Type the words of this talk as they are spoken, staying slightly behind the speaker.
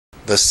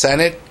The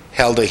Senate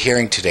held a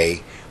hearing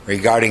today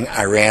regarding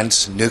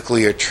Iran's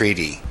nuclear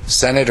treaty.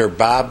 Senator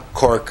Bob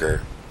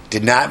Corker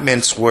did not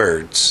mince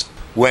words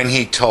when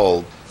he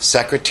told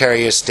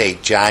Secretary of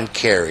State John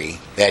Kerry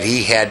that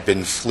he had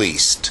been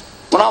fleeced.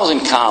 When I was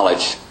in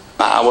college,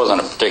 I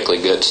wasn't a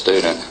particularly good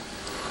student.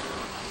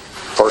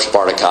 First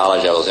part of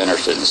college, I was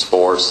interested in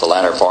sports. The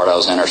latter part, I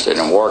was interested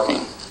in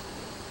working.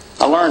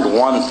 I learned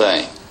one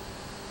thing.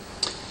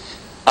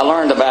 I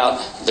learned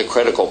about the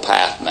critical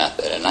path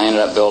method, and I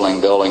ended up building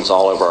buildings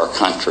all over our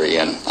country.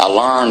 And I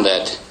learned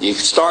that you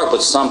start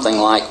with something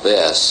like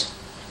this,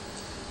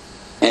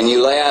 and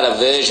you lay out a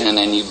vision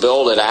and you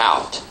build it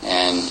out.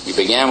 And you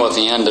begin with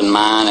the end in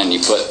mind and you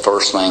put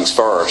first things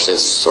first.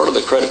 It's sort of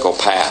the critical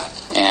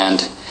path. And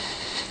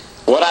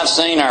what I've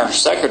seen our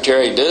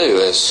secretary do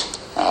is,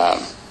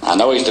 I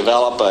know he's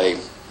developed a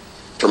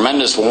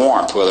tremendous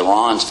warmth with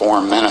Iran's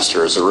foreign minister,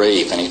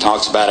 Zarif, and he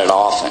talks about it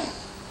often.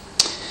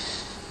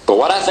 But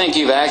what I think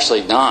you've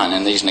actually done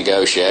in these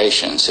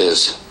negotiations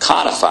is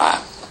codify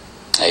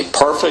a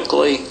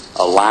perfectly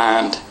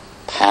aligned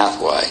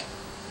pathway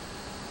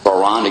for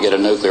Iran to get a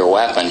nuclear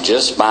weapon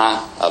just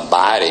by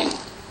abiding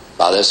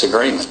by this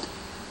agreement.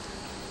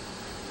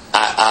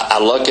 I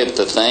look at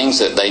the things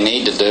that they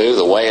need to do,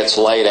 the way it's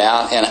laid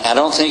out, and I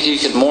don't think you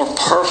could more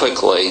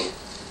perfectly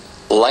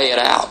lay it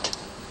out.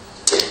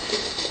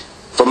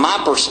 From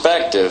my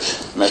perspective,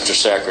 Mr.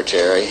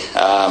 Secretary,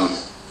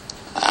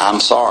 I'm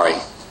sorry.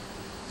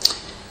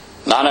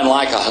 Not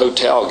unlike a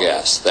hotel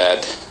guest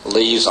that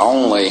leaves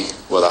only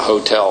with a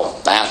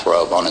hotel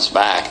bathrobe on his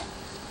back,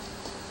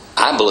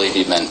 I believe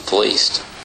you've been fleeced.